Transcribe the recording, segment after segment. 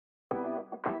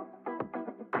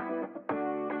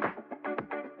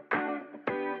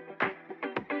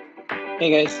Hey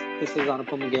guys, this is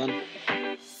Anupam again.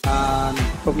 And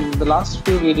from the last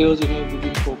few videos, we've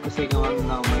been focusing on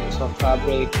Microsoft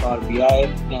Fabric or BI.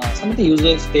 Some of the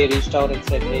users, they reached out and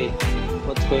said, hey,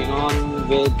 what's going on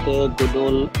with the good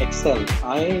old Excel?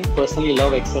 I personally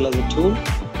love Excel as a tool.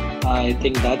 I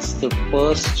think that's the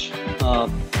first,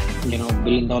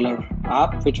 billion-dollar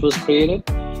app which was created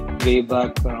way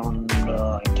back around,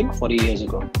 I think 40 years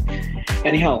ago.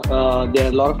 Anyhow, there are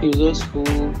a lot of users who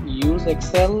use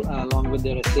Excel along with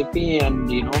their SAP, and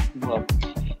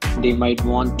they might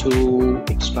want to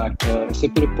extract a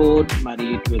SAP report,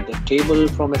 marry it with a table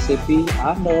from SAP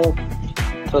and a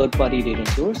third-party data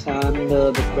source. And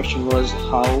the question was,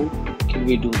 how can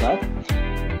we do that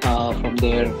from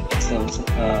their Excel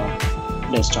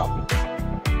desktop?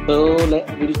 So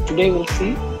today we'll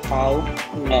see how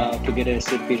to get a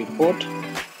SAP report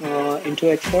into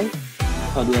Excel.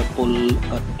 How do I pull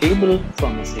a table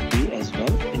from SAP as well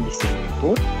in the same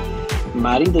report,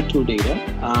 marry the two data,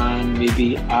 and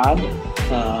maybe add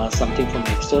something from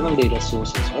external data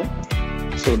source as well,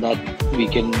 so that we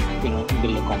can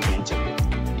build a comprehensive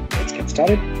report. Let's get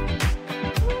started.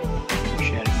 I'm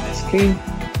sharing my screen.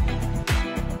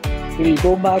 We'll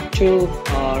go back to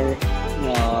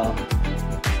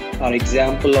our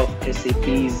example of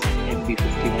SAP's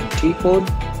MB51T code.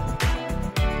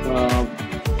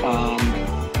 And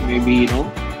maybe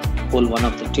pull one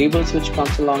of the tables which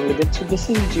comes along with it. So this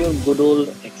is your good old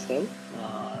Excel,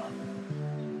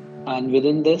 and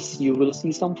within this you will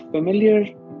see some familiar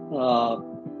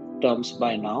terms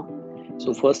by now.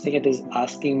 So first thing it is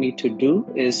asking me to do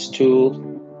is to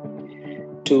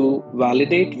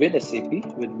validate with SAP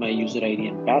with my user ID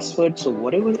and password. So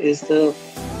whatever is the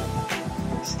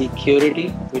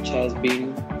security which has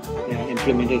been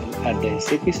implemented at the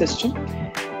SAP system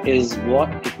is what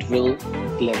it will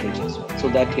leverage as well, so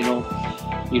that you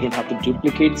don't have to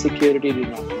duplicate security. You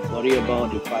don't have to worry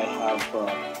about if I have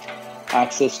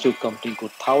access to company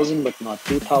code 1000 but not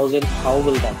 2000, how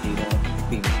will that data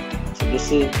be maintained? So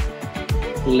this is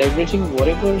leveraging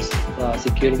whatever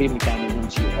security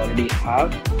mechanisms you already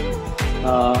have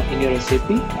in your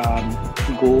SAP and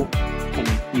go and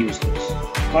use those.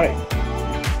 All right,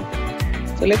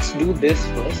 so let's do this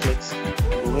first. Let's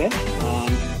go ahead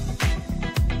and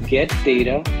get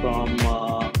data from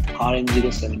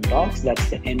RM07 docs. That's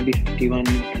the MB51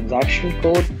 transaction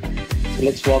code. So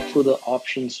let's walk through the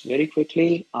options very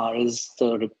quickly. R is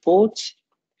the reports,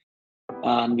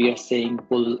 and we are saying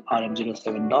pull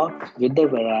RM07 docs with the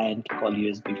variant call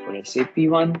USB for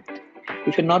SAP1.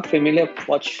 If you're not familiar,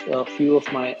 watch a few of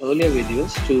my earlier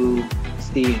videos to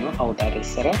see how that is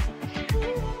set up.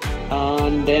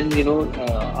 And then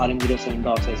RM07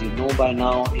 docs, as you know by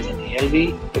now, is an ALV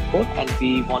report, and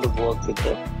we want to work with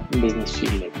the business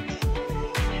field labels.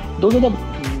 Those are the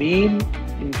main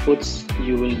inputs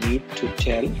you will need to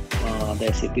tell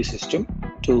the SAP system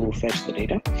to fetch the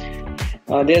data.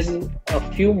 There's a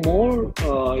few more.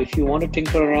 If you want to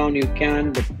tinker around, you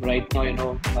can, but right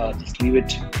now, just leave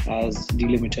it as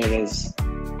delimiter as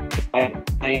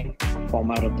the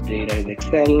format of the data is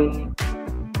Excel.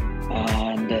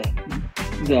 And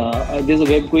there's a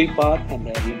web GUI part, and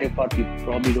the related part you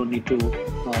probably don't need to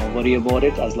worry about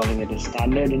it as long as it is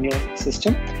standard in your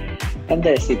system, and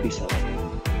the SAP server.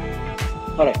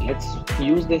 All right, let's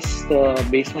use this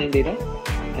baseline data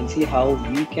and see how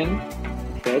we can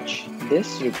fetch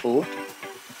this report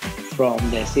from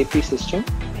the SAP system,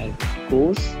 and it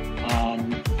goes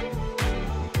and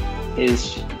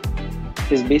is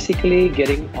basically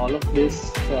getting all of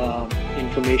this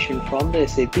information from the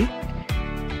SAP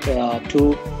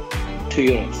to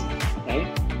your Excel, right?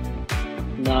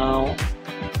 Now,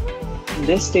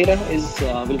 this data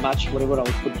will match whatever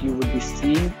output you would be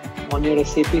seeing on your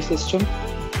SAP system.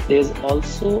 There's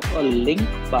also a link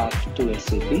back to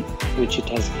SAP, which it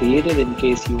has created in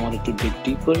case you wanted to dig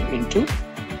deeper into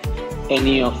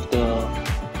any of the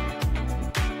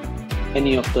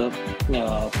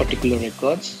particular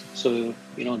records. So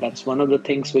that's one of the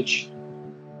things which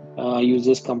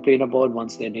users complain about.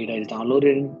 Once their data is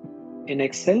downloaded in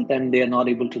Excel, then they are not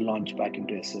able to launch back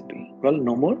into SAP. Well,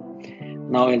 no more.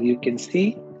 Now, as you can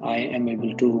see, I am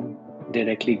able to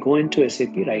directly go into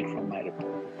SAP right from my report.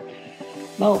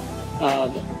 Now,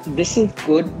 this is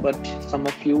good, but some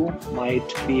of you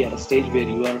might be at a stage where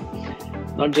you are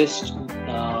not just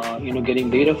getting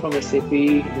data from SAP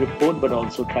report, but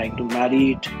also trying to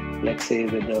marry it, let's say,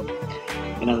 with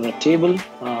another table.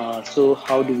 So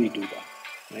how do we do that,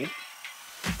 right?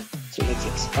 So let's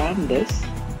expand this.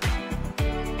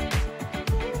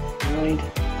 Right.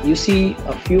 You see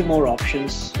a few more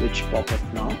options which pop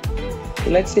up now. So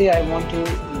let's say I want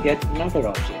to get another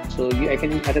object. So I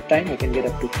can, at a time, I can get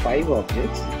up to 5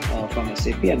 objects from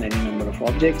SAP and any number of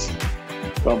objects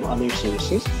from other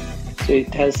sources. So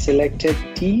it has selected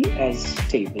T as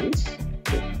tables.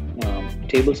 So,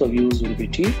 tables of use will be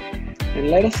T. And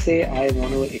let us say I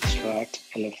want to extract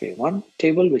LFA1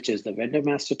 table, which is the vendor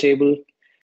master table.